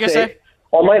 what were you going to say?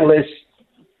 On my list,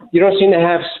 you don't seem to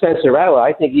have Spencer Rattler.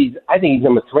 I think he's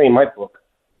number 3 in my book.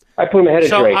 I put him ahead of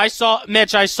Drake. I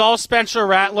saw Spencer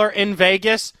Rattler in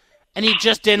Vegas, and he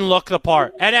just didn't look the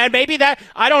part. And maybe that,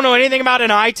 I don't know anything about an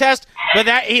eye test, but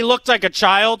that he looked like a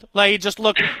child. Like he just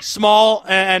looked small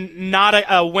and not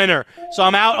a winner. So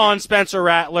I'm out on Spencer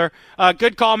Rattler.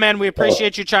 Good call, man. We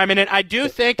appreciate you chiming in. I do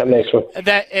think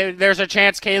that there's a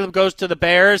chance Caleb goes to the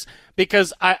Bears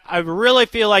because I really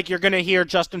feel like you're going to hear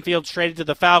Justin Fields traded to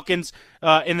the Falcons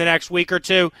in the next week or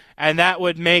two, and that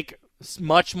would make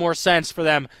much more sense for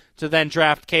them to then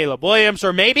draft Caleb Williams.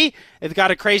 Or maybe they've got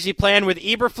a crazy plan with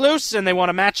Eberflus and they want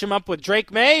to match him up with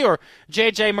Drake May or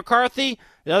J.J. McCarthy.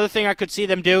 The other thing I could see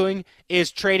them doing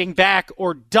is trading back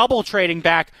or double trading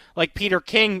back like Peter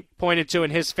King pointed to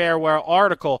in his farewell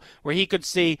article, where he could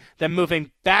see them moving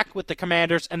back with the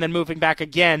Commanders and then moving back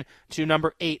again to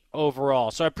number 8 overall.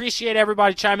 So I appreciate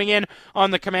everybody chiming in on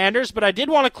the Commanders, but I did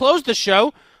want to close the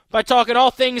show by talking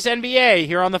all things NBA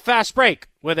here on the Fast Break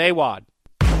with Awadd.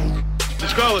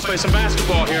 Let's go. Let's play some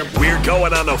basketball here. We're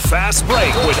going on a fast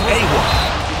break with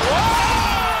Awadd.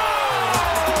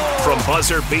 From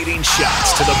buzzer-beating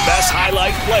shots to the best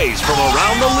highlight plays from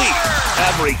around the league.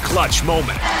 Every clutch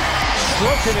moment.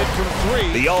 Stroking it from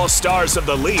 3. The all-stars of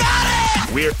the league.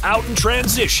 We're out in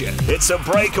transition. It's a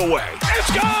breakaway.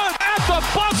 It's gone at the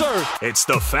buzzer. It's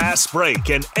the Fast Break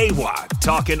and Awadd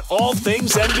talking all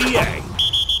things NBA.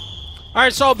 All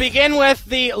right, so I'll begin with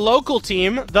the local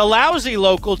team, the lousy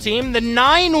local team, the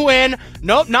 9-win,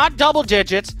 nope, not double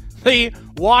digits, the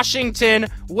Washington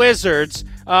Wizards,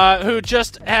 who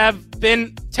just have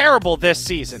been terrible this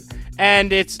season.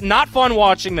 And it's not fun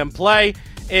watching them play.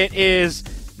 It is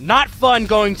not fun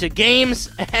going to games,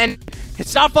 and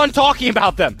it's not fun talking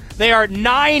about them. They are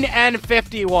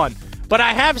 9-51. But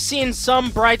I have seen some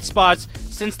bright spots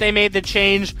since they made the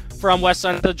change from Wes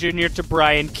Unseld Jr. to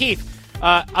Brian Keefe.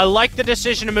 I like the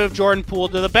decision to move Jordan Poole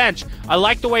to the bench. I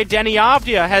like the way Deni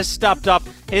Advija has stepped up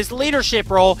his leadership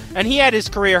role, and he had his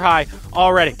career high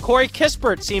already. Corey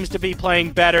Kispert seems to be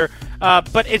playing better,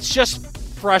 but it's just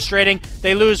frustrating.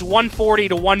 They lose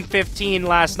 140-115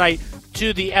 last night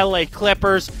to the LA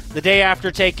Clippers, the day after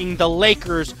taking the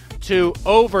Lakers to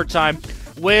overtime.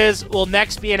 Wiz will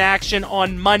next be in action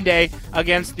on Monday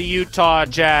against the Utah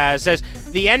Jazz. As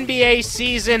the NBA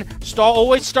season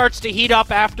always starts to heat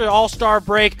up after All-Star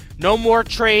break, no more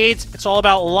trades. It's all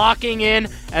about locking in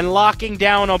and locking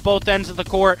down on both ends of the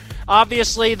court.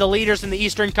 Obviously, the leaders in the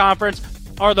Eastern Conference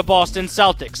are the Boston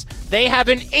Celtics. They have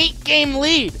an 8-game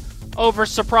lead over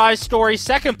surprise story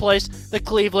second place, the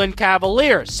Cleveland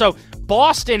Cavaliers. So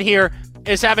Boston here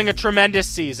is having a tremendous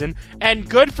season, and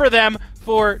good for them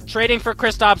for trading for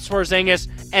Kristaps Porzingis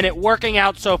and it working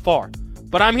out so far.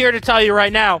 But I'm here to tell you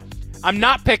right now, I'm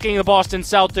not picking the Boston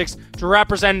Celtics to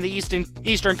represent the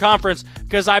Eastern Conference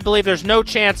because I believe there's no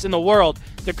chance in the world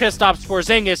that Kristaps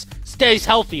Porzingis stays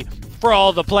healthy for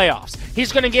all the playoffs.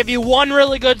 He's going to give you one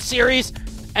really good series,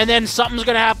 and then something's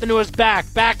going to happen to his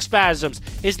back spasms.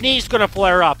 His knee's going to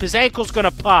flare up. His ankle's going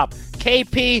to pop.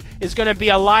 KP is going to be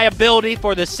a liability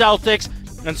for the Celtics,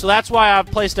 and so that's why I've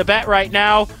placed a bet right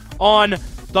now on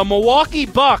the Milwaukee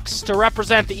Bucks to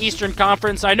represent the Eastern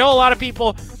Conference. I know a lot of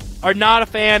people are not a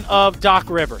fan of Doc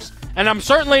Rivers. And I'm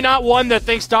certainly not one that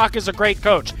thinks Doc is a great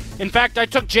coach. In fact, I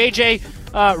took J.J.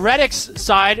 Redick's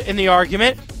side in the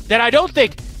argument that I don't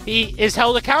think he is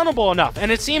held accountable enough.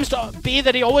 And it seems to be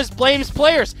that he always blames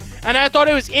players. And I thought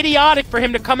it was idiotic for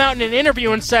him to come out in an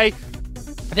interview and say,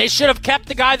 they should have kept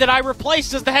the guy that I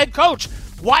replaced as the head coach.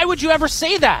 Why would you ever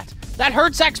say that? That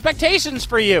hurts expectations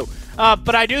for you.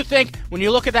 But I do think when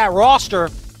you look at that roster,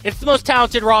 it's the most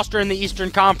talented roster in the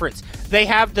Eastern Conference. They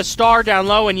have the star down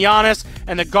low in Giannis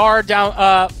and the guard down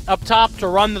up top to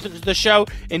run the show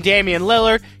in Damian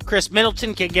Lillard. Chris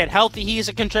Middleton can get healthy. He's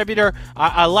a contributor.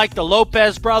 I like the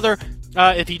Lopez brother.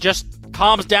 If he just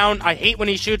calms down. I hate when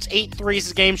he shoots 8 threes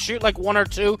a game. Shoot like 1 or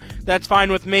 2. That's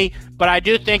fine with me. But I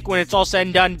do think when it's all said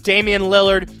and done, Damian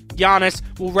Lillard, Giannis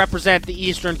will represent the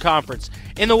Eastern Conference.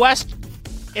 In the West,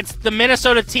 it's the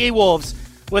Minnesota T-Wolves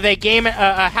with a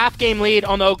half-game lead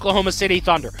on the Oklahoma City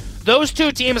Thunder. Those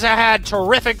two teams have had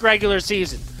terrific regular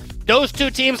seasons. Those two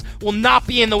teams will not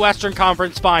be in the Western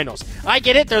Conference Finals. I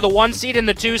get it. They're the 1 seed and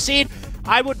the 2 seed.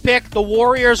 I would pick the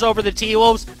Warriors over the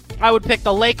T-Wolves. I would pick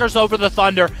the Lakers over the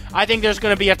Thunder. I think there's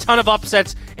going to be a ton of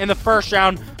upsets in the first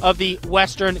round of the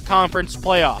Western Conference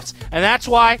playoffs. And that's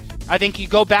why I think you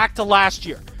go back to last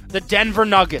year. The Denver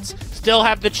Nuggets still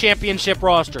have the championship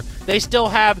roster. They still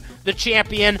have the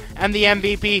champion and the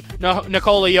MVP,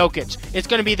 Nikola Jokic. It's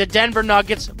going to be the Denver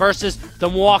Nuggets versus the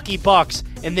Milwaukee Bucks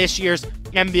in this year's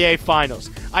NBA Finals.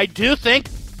 I do think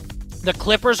the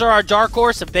Clippers are a dark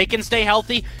horse. If they can stay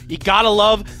healthy, you got to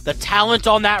love the talent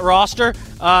on that roster.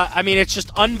 It's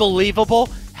just unbelievable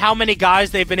how many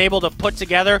guys they've been able to put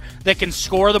together that can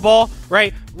score the ball,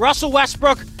 right? Russell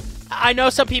Westbrook, I know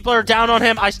some people are down on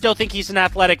him. I still think he's an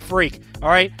athletic freak, all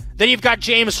right? Then you've got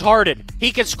James Harden.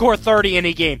 He can score 30 in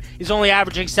a game. He's only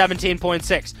averaging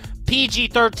 17.6.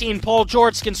 PG-13, Paul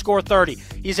George can score 30.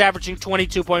 He's averaging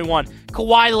 22.1.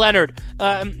 Kawhi Leonard,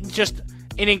 just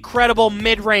an incredible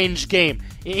mid-range game.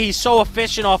 He's so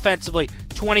efficient offensively.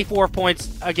 24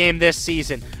 points a game this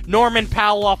season. Norman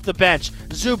Powell off the bench.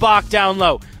 Zubac down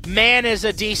low. Man is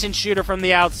a decent shooter from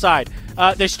the outside.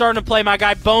 They're starting to play my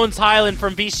guy Bones Highland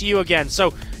from VCU again.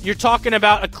 So you're talking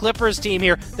about a Clippers team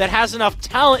here that has enough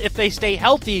talent if they stay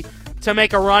healthy to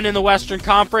make a run in the Western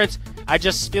Conference. I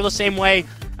just feel the same way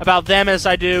about them as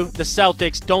I do the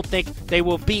Celtics. Don't think they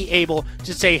will be able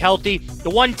to stay healthy.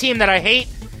 The one team that I hate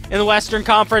in the Western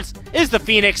Conference is the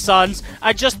Phoenix Suns.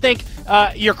 I just think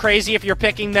you're crazy if you're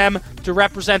picking them to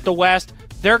represent the West.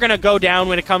 They're going to go down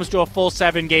when it comes to a full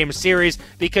 7-game series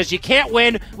because you can't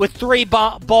win with 3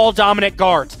 ball-dominant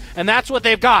guards. And that's what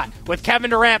they've got with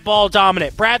Kevin Durant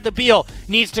ball-dominant. Bradley Beal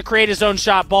needs to create his own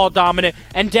shot ball-dominant.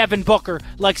 And Devin Booker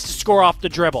likes to score off the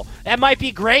dribble. That might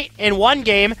be great in one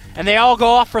game, and they all go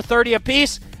off for 30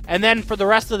 apiece. And then for the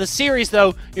rest of the series,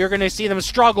 though, you're going to see them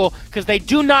struggle because they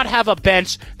do not have a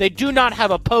bench, they do not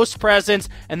have a post presence,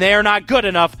 and they are not good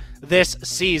enough this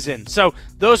season. So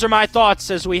those are my thoughts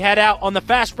as we head out on the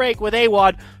fast break with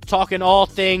Awadd, talking all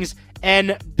things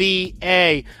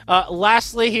NBA.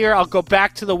 Lastly here, I'll go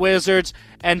back to the Wizards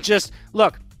and just,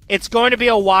 look, it's going to be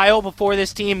a while before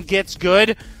this team gets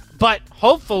good, but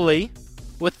hopefully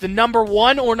with the number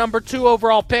 1 or number 2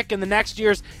 overall pick in the next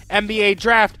year's NBA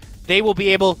draft, they will be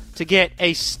able to get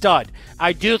a stud.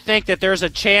 I do think that there's a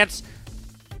chance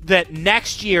that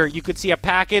next year you could see a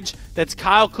package that's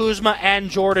Kyle Kuzma and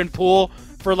Jordan Poole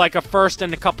for like a first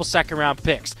and a couple second-round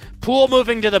picks. Poole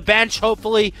moving to the bench,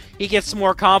 hopefully he gets some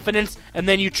more confidence, and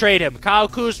then you trade him. Kyle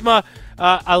Kuzma,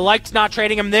 I liked not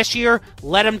trading him this year.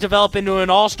 Let him develop into an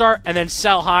all-star, and then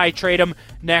sell high, trade him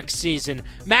next season.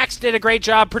 Max did a great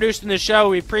job producing the show.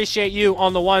 We appreciate you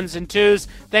on the 1s and 2s.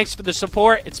 Thanks for the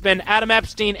support. It's been Adam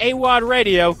Epstein, Awadd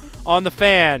Radio on The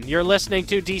Fan. You're listening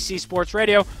to DC Sports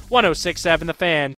Radio, 106.7 The Fan.